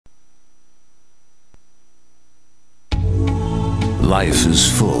Life is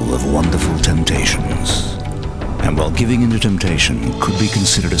full of wonderful temptations. And while giving in to temptation could be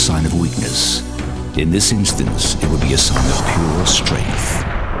considered a sign of weakness, in this instance, it would be a sign of pure strength.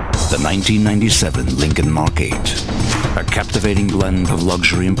 The 1997 Lincoln Mark VIII, a captivating blend of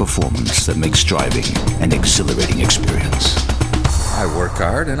luxury and performance that makes driving an exhilarating experience. I work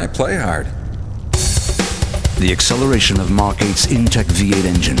hard and I play hard. The acceleration of Mark VIII's Intech V8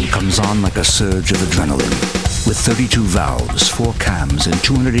 engine comes on like a surge of adrenaline. With 32 valves, 4 cams, and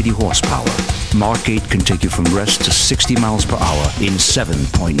 280 horsepower, Mark VIII can take you from rest to 60 miles per hour in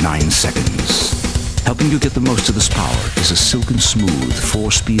 7.9 seconds. Helping you get the most of this power is a silken smooth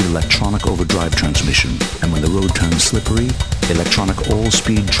 4-speed electronic overdrive transmission, and when the road turns slippery, electronic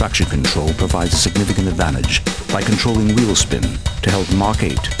all-speed traction control provides a significant advantage by controlling wheel spin to help Mark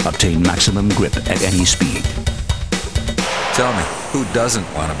VIII obtain maximum grip at any speed. Tell me, who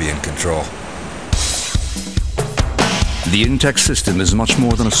doesn't want to be in control? The Intech system is much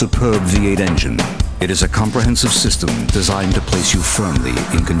more than a superb V8 engine. It is a comprehensive system designed to place you firmly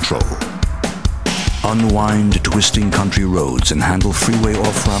in control. Unwind twisting country roads and handle freeway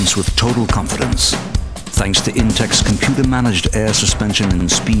off-ramps with total confidence, thanks to Intech's computer-managed air suspension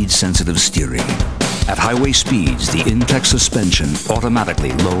and speed-sensitive steering. At highway speeds, the Intech suspension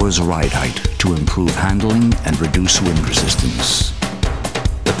automatically lowers ride height to improve handling and reduce wind resistance.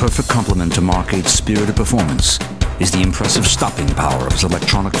 The perfect complement to Mark VIII's spirited performance is the impressive stopping power of its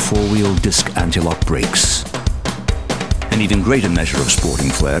electronic 4-wheel disc anti-lock brakes. An even greater measure of sporting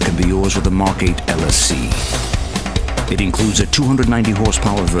flair can be yours with the Mark VIII LSC. It includes a 290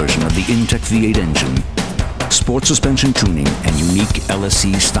 horsepower version of the Intech V8 engine, sport suspension tuning, and unique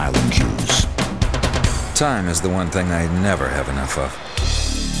LSC styling cues. Time is the one thing I never have enough of.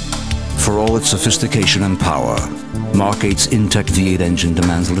 For all its sophistication and power, Mark VIII's Intech V8 engine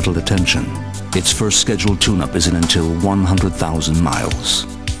demands little attention. Its first scheduled tune-up isn't until 100,000 miles.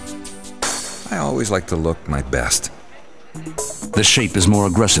 I always like to look my best. The shape is more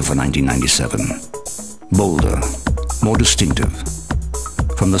aggressive for 1997. Bolder, more distinctive.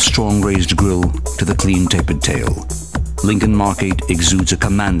 From the strong raised grille to the clean tapered tail, Lincoln Mark VIII exudes a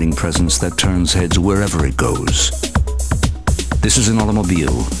commanding presence that turns heads wherever it goes. This is an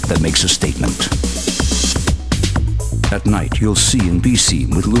automobile that makes a statement. At night, you'll see and be seen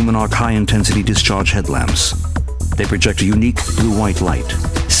with Luminarc high-intensity discharge headlamps. They project a unique blue-white light,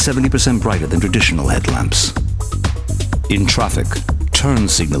 70% brighter than traditional headlamps. In traffic, turn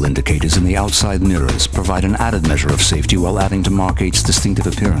signal indicators in the outside mirrors provide an added measure of safety while adding to Mark VIII's distinctive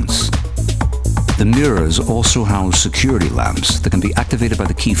appearance. The mirrors also house security lamps that can be activated by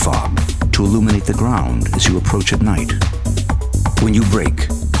the key fob to illuminate the ground as you approach at night. When you brake,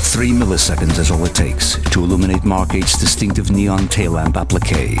 3 milliseconds is all it takes to illuminate Mark VIII's distinctive neon tail lamp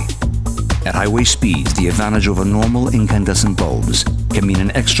applique. At highway speeds, the advantage over normal incandescent bulbs can mean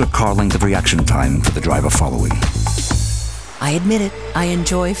an extra car length of reaction time for the driver following. I admit it, I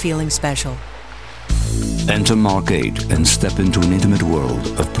enjoy feeling special. Enter Mark VIII and step into an intimate world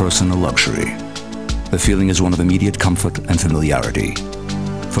of personal luxury. The feeling is one of immediate comfort and familiarity.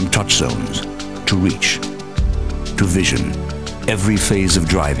 From touch zones, to reach, to vision, every phase of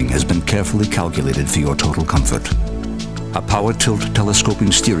driving has been carefully calculated for your total comfort. A power tilt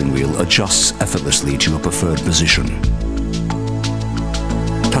telescoping steering wheel adjusts effortlessly to your preferred position.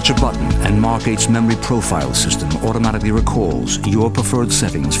 Touch a button and Mark VIII's memory profile system automatically recalls your preferred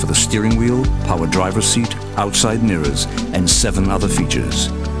settings for the steering wheel, power driver's seat, outside mirrors, and 7 other features.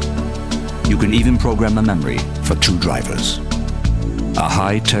 You can even program the memory for 2 drivers. A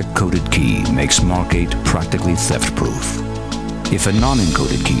high-tech coded key makes Mark VIII practically theft-proof. If a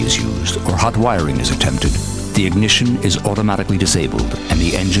non-encoded key is used or hot wiring is attempted, the ignition is automatically disabled and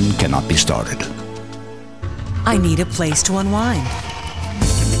the engine cannot be started. I need a place to unwind.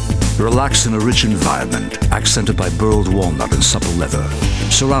 Relax in a rich environment, accented by burled walnut and supple leather.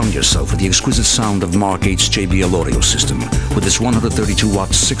 Surround yourself with the exquisite sound of Mark VIII's JBL audio system with its 132-watt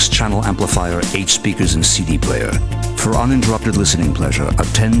 6-channel amplifier, 8 speakers, and CD player. For uninterrupted listening pleasure, a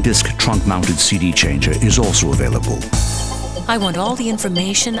 10-disc trunk-mounted CD changer is also available. I want all the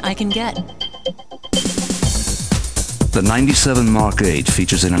information I can get. The 97 Mark VIII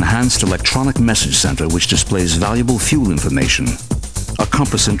features an enhanced electronic message center which displays valuable fuel information, a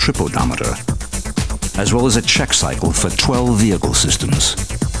compass and trip odometer, as well as a check cycle for 12 vehicle systems.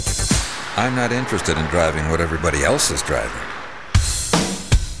 I'm not interested in driving what everybody else is driving.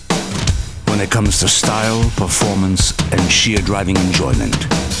 When it comes to style, performance, and sheer driving enjoyment,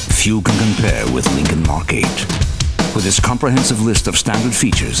 few can compare with Lincoln Mark VIII. With its comprehensive list of standard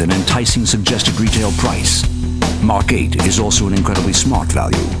features and enticing suggested retail price, Mark VIII is also an incredibly smart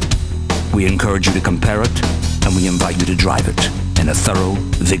value. We encourage you to compare it, and we invite you to drive it and a thorough,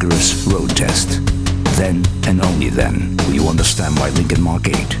 vigorous road test. Then, and only then, will you understand why Lincoln Mark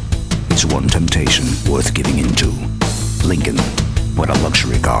VIII is one temptation worth giving in to. Lincoln, what a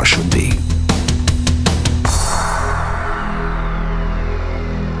luxury car should be.